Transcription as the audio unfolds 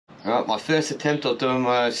Alright, my first attempt of doing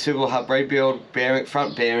my Swivel hub rebuild,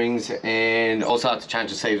 front bearings, and also have to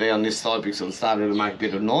change the CV on this side because it started to make a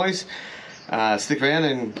bit of noise. Stick around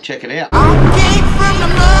and check it out. I came from the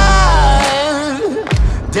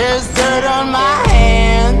mud, there's dirt on my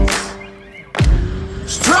hands.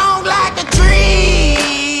 Strong like a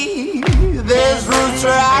tree, there's roots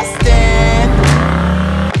where I stand.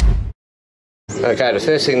 Okay, the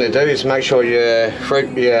first thing to do is make sure your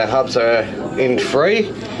hubs are in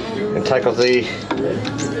free, and take off the...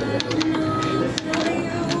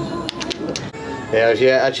 Now if you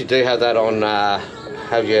actually do have that on,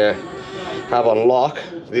 have your hub on lock,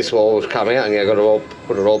 this will all come out and you've got to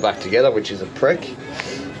put it all back together, which is a prick.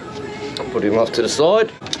 I'll put him off to the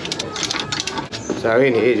side. So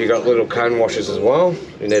in here you've got little cone washers as well.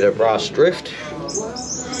 You need a brass drift.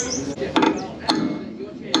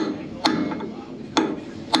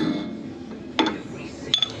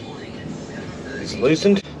 It's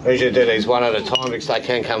loosened. I usually do these one at a time because they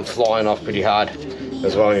can come flying off pretty hard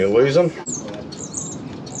as well when you lose them.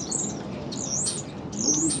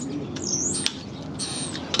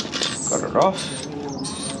 Got it off.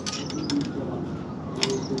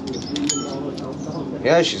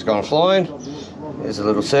 Yeah, she's gone flying. There's a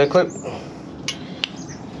little circlip.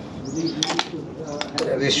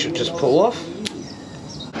 Now this should just pull off.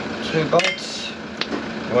 2 bolts.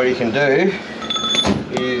 And what you can do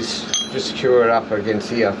is just secure it up against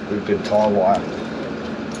here with a bit of tie wire.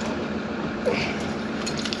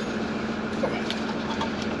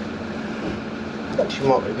 She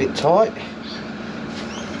might be a bit tight.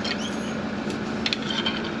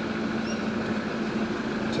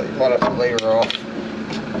 So you might have to lever her off.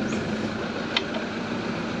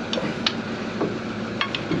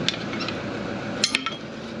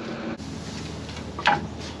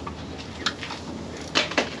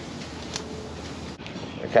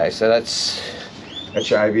 Okay, so that's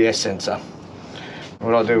your ABS sensor.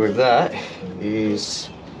 What I'll do with that is,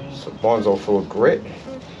 so mine's all full of grit,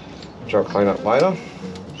 which I'll clean up later.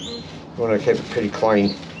 I want to keep it pretty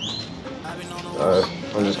clean. So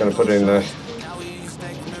I'm just going to put it in the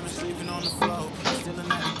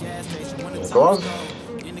glove.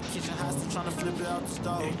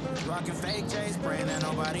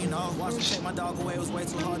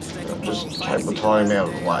 Just take the time out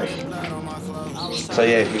of the way. So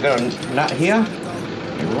yeah, you've got a nut here.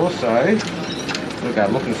 You also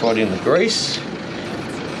looking for it in the grease.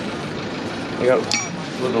 You got a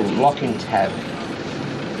little locking tab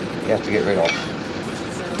you have to get rid of.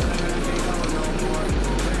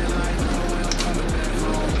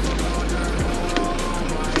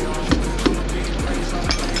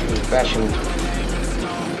 Just bash them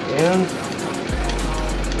down.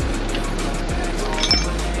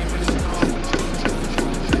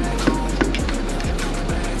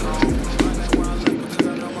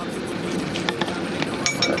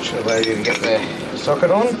 Allow you to get the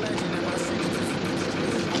socket on.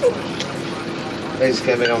 These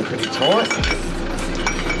come in on pretty tight.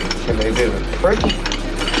 Can be a bit of a prick.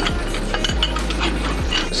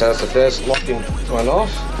 So that's the first locking one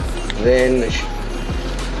off. Then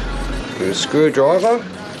with a screwdriver,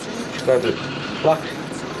 just go to pluck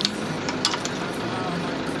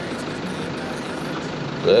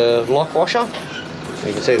the lock washer.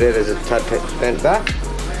 You can see there's a tab bent back.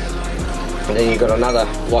 And then you've got another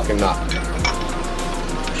locking nut.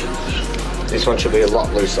 This one should be a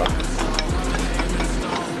lot looser.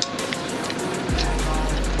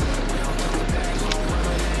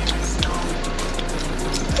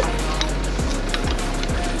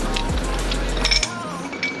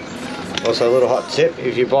 Also a little hot tip,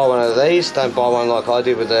 if you buy one of these, don't buy one like I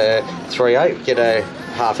did with the 3/8, get a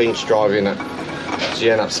 1/2 inch drive in it. So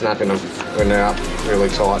you end up snapping them when they're up really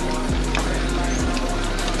tight.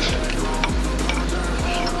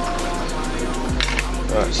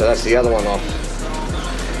 Right, so that's the other one off.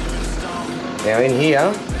 Now in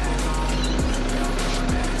here,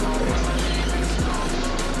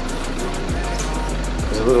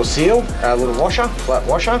 there's a little seal, a little washer, flat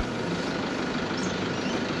washer.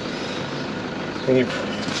 When you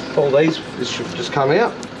pull these, this should just come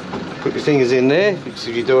out. Put your fingers in there, because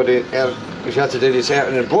if you do it out, if you have to do this out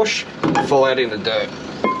in the bush, you'll fall out in the dirt.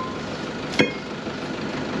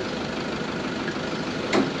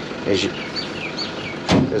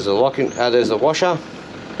 There's a locking, there's the washer,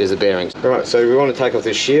 there's the bearings. Right, so we want to take off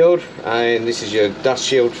this shield, and this is your dust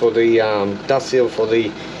shield for the dust seal for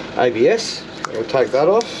the ABS. We'll take that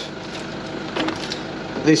off.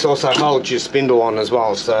 This also holds your spindle on as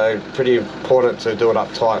well, so pretty important to do it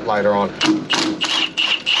up tight later on.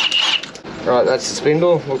 Right, that's the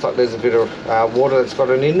spindle. Looks like there's a bit of water that's got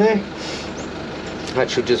it in there. That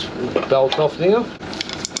should just belt off now.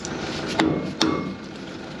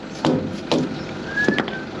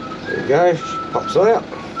 There we go, pops out.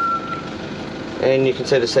 And you can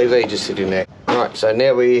see the CV just sitting there. Alright, so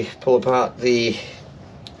now we pull out the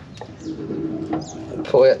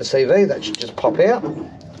CV, that should just pop out.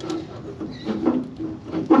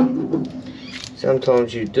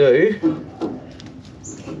 Sometimes you do.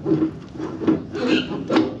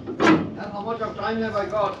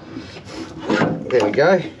 There we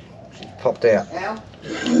go, she's popped out.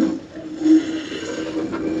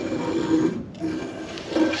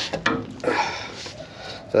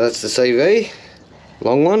 So that's the CV,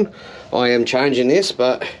 long one. I am changing this,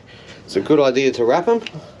 but it's a good idea to wrap them.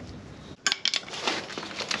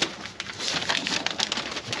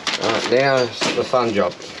 Alright, now it's the fun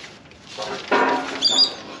job.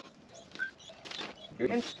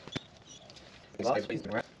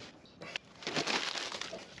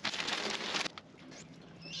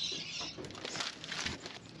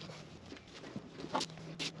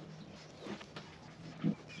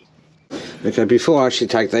 Okay, before I actually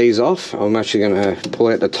take these off, I'm actually going to pull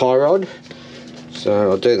out the tie rod. So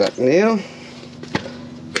I'll do that now.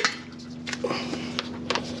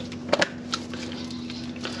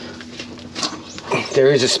 There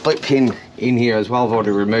is a split pin in here as well. I've already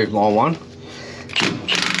removed my one.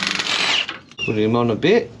 Put him on a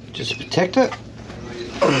bit, just to protect it.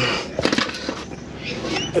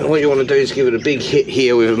 And what you want to do is give it a big hit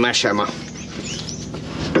here with a mash hammer.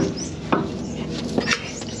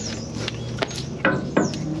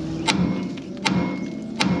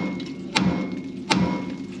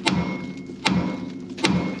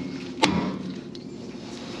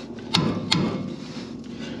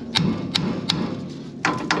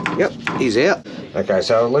 Yep, he's out. Okay,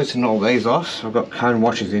 so I'll loosen all these off. I've got cone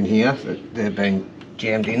washers in here, but they've been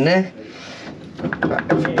jammed in there. But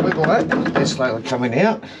if you wiggle that, they're slowly coming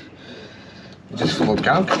out. Just full of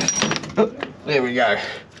gunk. Oh, there we go.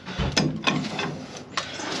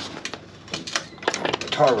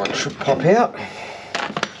 Tie rod should pop out.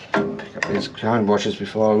 Pick up these cone washers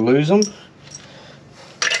before I lose them.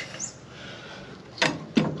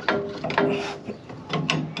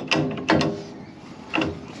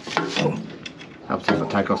 Helps if I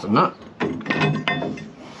take off the nut.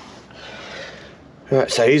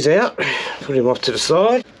 Right, so he's out. Put him off to the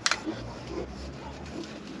side.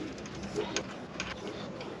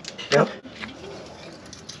 Yep.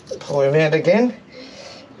 Pull him out again.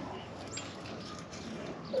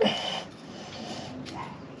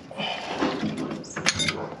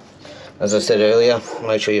 As I said earlier,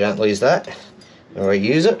 make sure you don't lose that or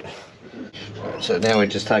reuse it. So now we're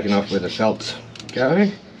just taking off where the felt's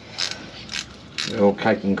going. They're all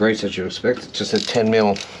caked in grease as you expect. It's just a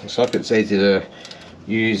 10mm. It's like it's easy to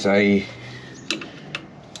use a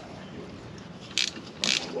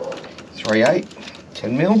 3/8,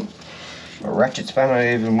 10mm. A ratchet spanner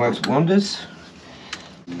even works wonders.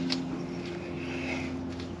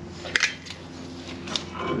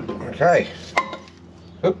 Okay.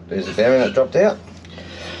 Oop, there's a bearing that dropped out.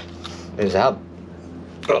 There's the hub.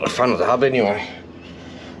 Got the front of the hub anyway.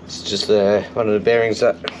 It's just one of the bearings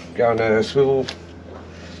that go in a swivel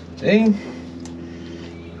thing.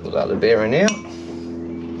 Pull out the bearing out.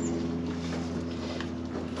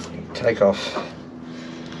 Take off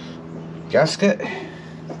gasket.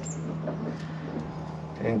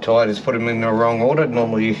 And tight is put them in the wrong order.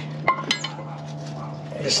 Normally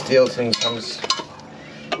the steel thing comes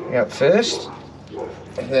out first,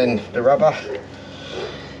 and then the rubber,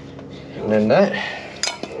 and then that.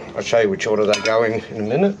 I'll show you which order they go in a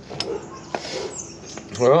minute.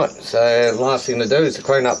 Alright, so last thing to do is to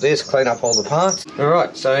clean up this, clean up all the parts.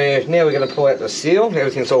 Alright, so now we're going to pull out the seal.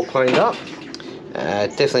 Everything's all cleaned up.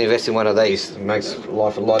 Definitely invest in one of these. It makes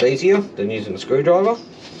life a lot easier than using a screwdriver.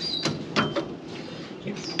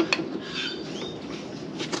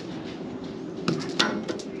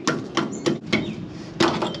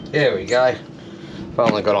 There we go.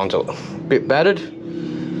 Finally got onto it. A bit battered.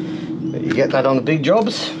 But you get that on the big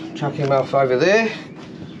jobs. Chuck him off over there.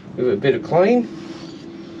 Give it a bit of clean.